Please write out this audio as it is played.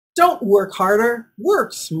Don't work harder,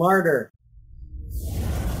 work smarter.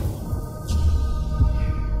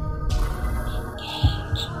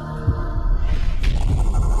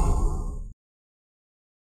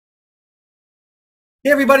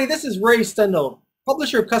 Hey everybody, this is Ray Stendall,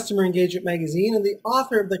 publisher of Customer Engagement Magazine and the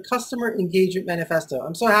author of the Customer Engagement Manifesto.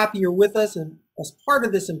 I'm so happy you're with us and as part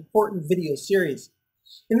of this important video series.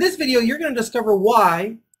 In this video, you're going to discover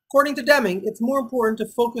why, according to Deming, it's more important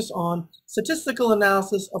to focus on statistical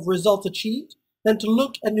analysis of results achieved than to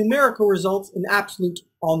look at numerical results in absolute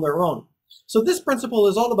on their own. So this principle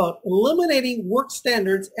is all about eliminating work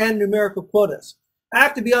standards and numerical quotas. I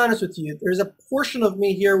have to be honest with you, there's a portion of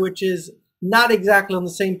me here which is not exactly on the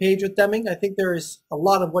same page with Deming. I think there is a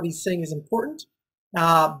lot of what he's saying is important,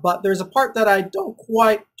 but there's a part that I don't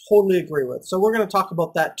quite totally agree with. So we're going to talk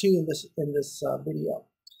about that too in this video.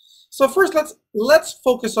 So first, let's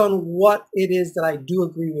focus on what it is that I do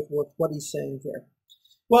agree with what he's saying here.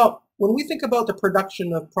 Well, when we think about the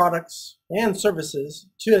production of products and services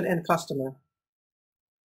to an end customer,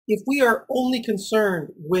 if we are only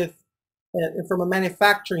concerned with, from a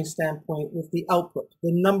manufacturing standpoint, with the output,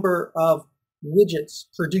 the number of widgets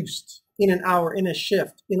produced in an hour, in a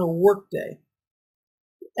shift, in a workday,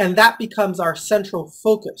 and that becomes our central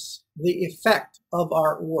focus, the effect of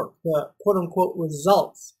our work, the quote-unquote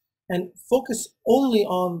results, and focus only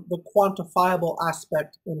on the quantifiable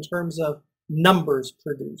aspect in terms of numbers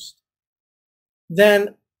produced,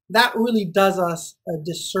 then that really does us a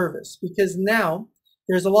disservice, because now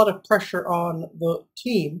there's a lot of pressure on the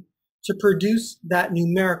team to produce that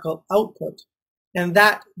numerical output, and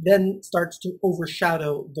that then starts to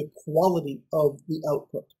overshadow the quality of the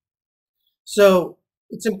output. So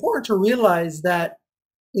it's important to realize that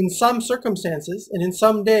in some circumstances and in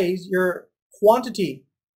some days, your quantity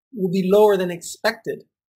will be lower than expected,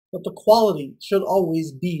 but the quality should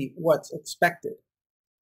always be what's expected.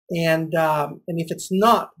 And if it's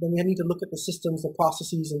not, then we need to look at the systems, the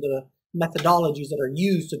processes, and the methodologies that are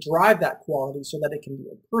used to drive that quality so that it can be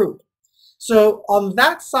improved. So on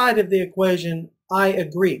that side of the equation, I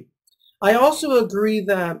agree. I also agree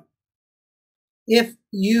that if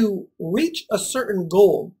you reach a certain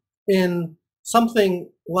goal in something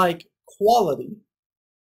like quality,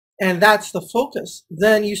 and that's the focus,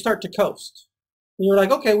 then you start to coast. And you're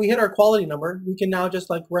like, okay, we hit our quality number. We can now just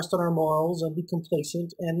like rest on our morals and be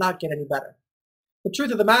complacent and not get any better. The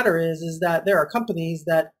truth of the matter is that there are companies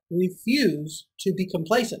that refuse to be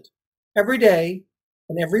complacent. Every day,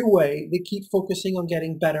 in every way, they keep focusing on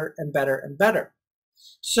getting better and better and better.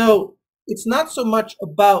 So it's not so much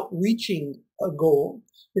about reaching a goal.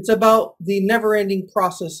 It's about the never-ending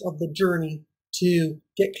process of the journey to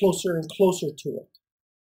get closer and closer to it.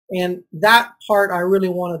 And that part I really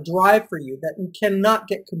want to drive for you, that you cannot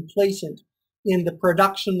get complacent in the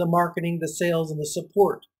production, the marketing, the sales, and the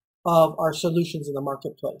support of our solutions in the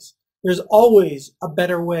marketplace. There's always a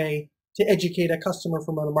better way to educate a customer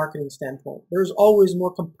from a marketing standpoint. There's always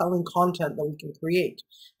more compelling content that we can create.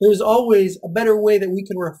 There's always a better way that we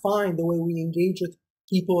can refine the way we engage with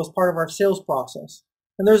people as part of our sales process.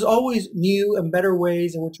 And there's always new and better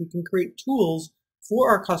ways in which we can create tools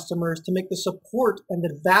for our customers to make the support and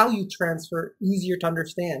the value transfer easier to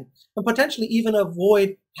understand, and potentially even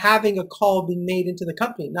avoid having a call being made into the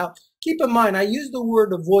company. Now, keep in mind, I use the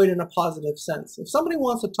word avoid in a positive sense. If somebody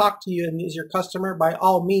wants to talk to you and is your customer, by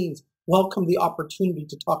all means, welcome the opportunity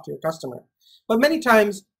to talk to your customer. But many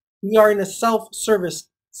times, we are in a self-service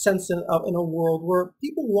sense in a world where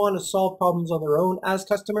people want to solve problems on their own as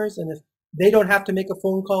customers, and if they don't have to make a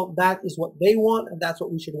phone call, that is what they want, and that's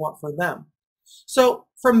what we should want for them. So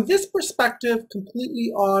from this perspective,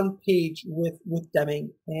 completely on page with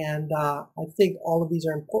Deming, and I think all of these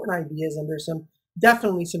are important ideas, and there's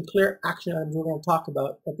definitely some clear action items we're going to talk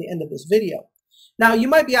about at the end of this video. Now, you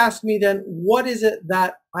might be asking me then, what is it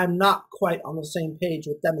that I'm not quite on the same page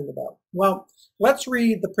with Deming about? Well, let's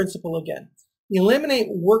read the principle again. Eliminate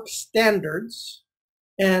work standards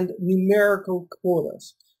and numerical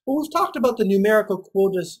quotas. Well, we've talked about the numerical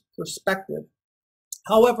quotas perspective.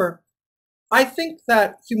 However, I think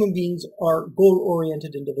that human beings are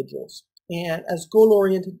goal-oriented individuals. And as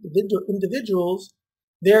goal-oriented individuals,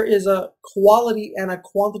 there is a quality and a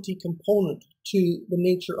quantity component to the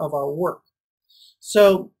nature of our work.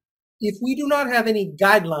 So if we do not have any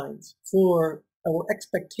guidelines for our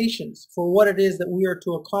expectations for what it is that we are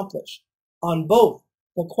to accomplish on both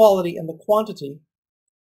the quality and the quantity,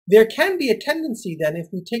 there can be a tendency then, if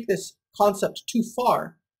we take this concept too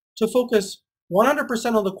far, to focus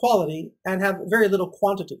 100% on the quality and have very little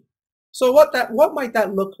quantity. So what might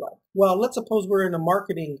that look like? Well, let's suppose we're in a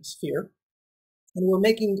marketing sphere and we're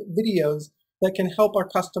making videos that can help our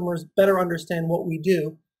customers better understand what we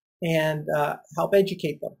do and help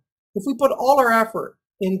educate them. If we put all our effort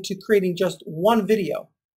into creating just one video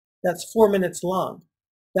that's 4 minutes long,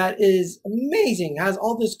 that is amazing, has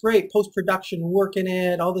all this great post-production work in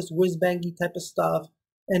it, all this whiz-bangy type of stuff,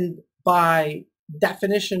 and by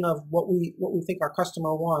definition of what we think our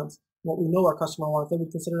customer wants, what we know our customer wants, then we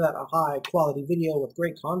consider that a high quality video with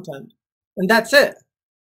great content. And that's it.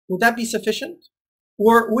 Would that be sufficient?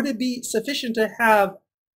 Or would it be sufficient to have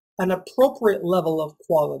an appropriate level of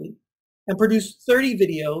quality and produce 30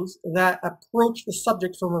 videos that approach the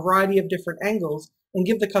subject from a variety of different angles and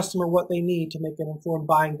give the customer what they need to make an informed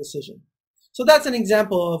buying decision? So that's an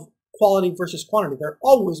example of quality versus quantity. There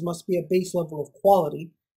always must be a base level of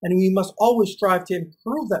quality, and we must always strive to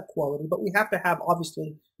improve that quality, but we have to have,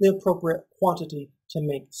 obviously, the appropriate quantity to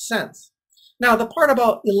make sense. Now, the part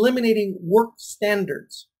about eliminating work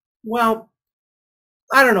standards. Well,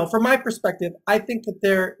 I don't know. From my perspective, I think that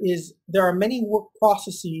there are many work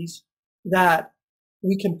processes that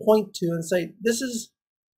we can point to and say, this is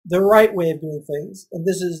the right way of doing things, and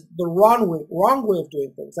this is the wrong way of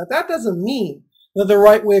doing things. Now, that doesn't mean that the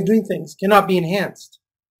right way of doing things cannot be enhanced.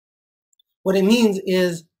 What it means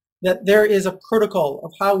is that there is a protocol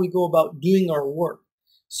of how we go about doing our work.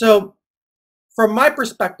 So from my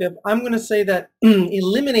perspective, I'm going to say that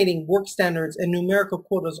eliminating work standards and numerical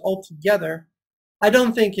quotas altogether, I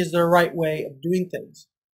don't think is the right way of doing things.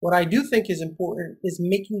 What I do think is important is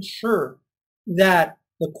making sure that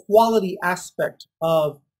the quality aspect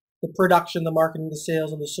of the production, the marketing, the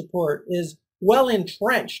sales, and the support is well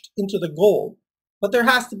entrenched into the goal. But there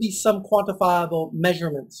has to be some quantifiable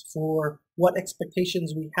measurements for what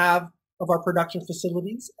expectations we have of our production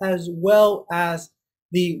facilities, as well as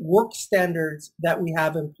the work standards that we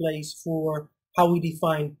have in place for how we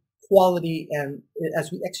define quality and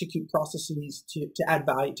as we execute processes to add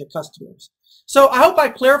value to customers. So I hope I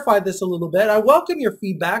clarified this a little bit. I welcome your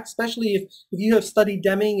feedback, especially if you have studied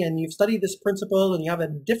Deming and you've studied this principle and you have a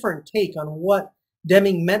different take on what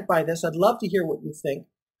Deming meant by this. I'd love to hear what you think.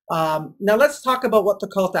 Now let's talk about what the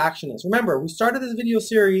call to action is. Remember, we started this video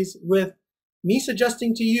series with me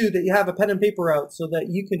suggesting to you that you have a pen and paper out so that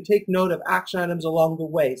you can take note of action items along the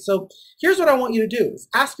way. So here's what I want you to do. Is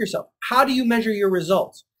ask yourself, how do you measure your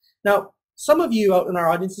results? Now, some of you out in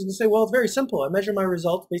our audience is going to say, well, it's very simple. I measure my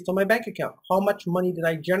results based on my bank account. How much money did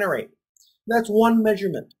I generate? That's one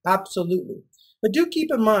measurement, absolutely. But do keep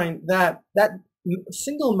in mind that that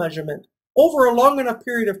single measurement over a long enough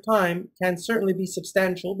period of time can certainly be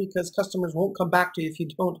substantial because customers won't come back to you if you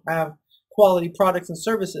don't have quality products and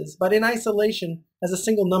services. But in isolation, as a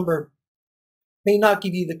single number, may not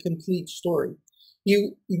give you the complete story.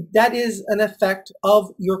 That is an effect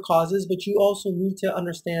of your causes, but you also need to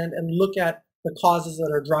understand and look at the causes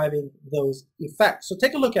that are driving those effects. So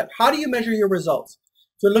take a look at, how do you measure your results?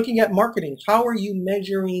 If you're looking at marketing, how are you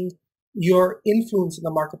measuring your influence in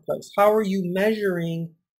the marketplace? How are you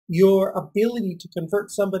measuring your ability to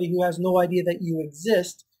convert somebody who has no idea that you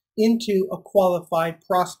exist into a qualified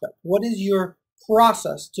prospect? What is your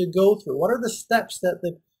process to go through? What are the steps that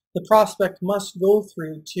the prospect must go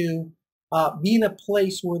through to be in a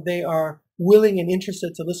place where they are willing and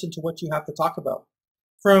interested to listen to what you have to talk about?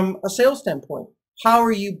 From a sales standpoint, how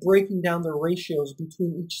are you breaking down the ratios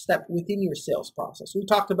between each step within your sales process? We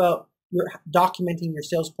talked about documenting your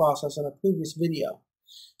sales process in a previous video.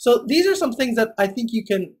 So these are some things that I think you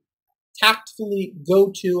can tactfully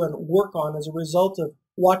go to and work on as a result of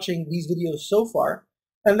watching these videos so far.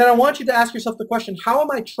 And then I want you to ask yourself the question, how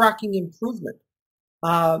am I tracking improvement?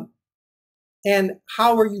 And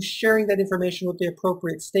how are you sharing that information with the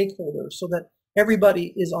appropriate stakeholders so that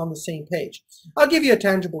everybody is on the same page? I'll give you a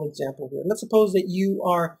tangible example here. Let's suppose that you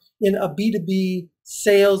are in a B2B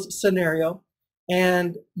sales scenario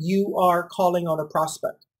and you are calling on a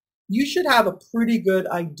prospect. You should have a pretty good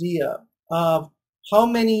idea of how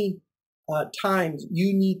many times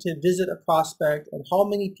you need to visit a prospect and how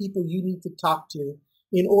many people you need to talk to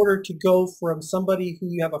in order to go from somebody who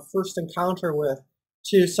you have a first encounter with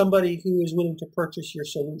to somebody who is willing to purchase your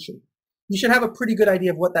solution. You should have a pretty good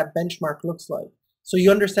idea of what that benchmark looks like, so you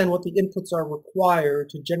understand what the inputs are required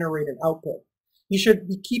to generate an output. You should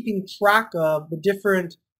be keeping track of the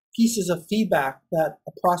different pieces of feedback that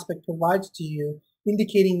a prospect provides to you,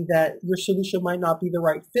 indicating that your solution might not be the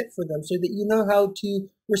right fit for them, so that you know how to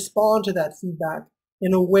respond to that feedback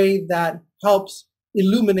in a way that helps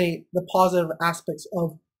illuminate the positive aspects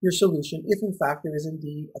of your solution, if in fact there is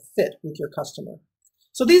indeed a fit with your customer.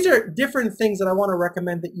 So these are different things that I want to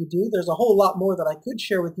recommend that you do. There's a whole lot more that I could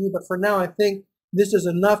share with you, but for now I think this is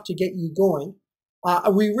enough to get you going.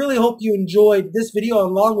 We really hope you enjoyed this video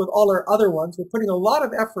along with all our other ones. We're putting a lot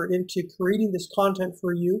of effort into creating this content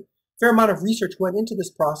for you fair amount of research went into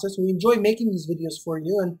this process. We enjoy making these videos for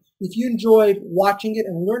you. And if you enjoyed watching it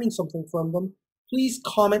and learning something from them, please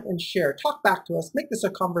comment and share. Talk back to us. Make this a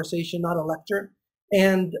conversation, not a lecture.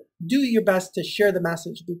 And do your best to share the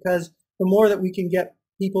message, because the more that we can get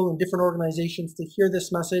people in different organizations to hear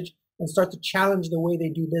this message and start to challenge the way they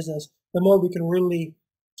do business, the more we can really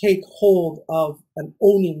take hold of and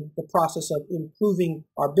owning the process of improving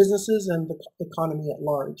our businesses and the economy at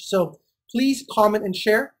large. So please comment and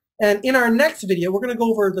share. And in our next video, we're going to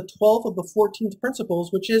go over the 12th of the 14th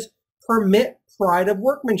principles, which is permit pride of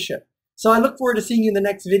workmanship. So I look forward to seeing you in the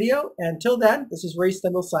next video. Until then, this is Ray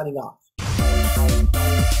Stendall signing off.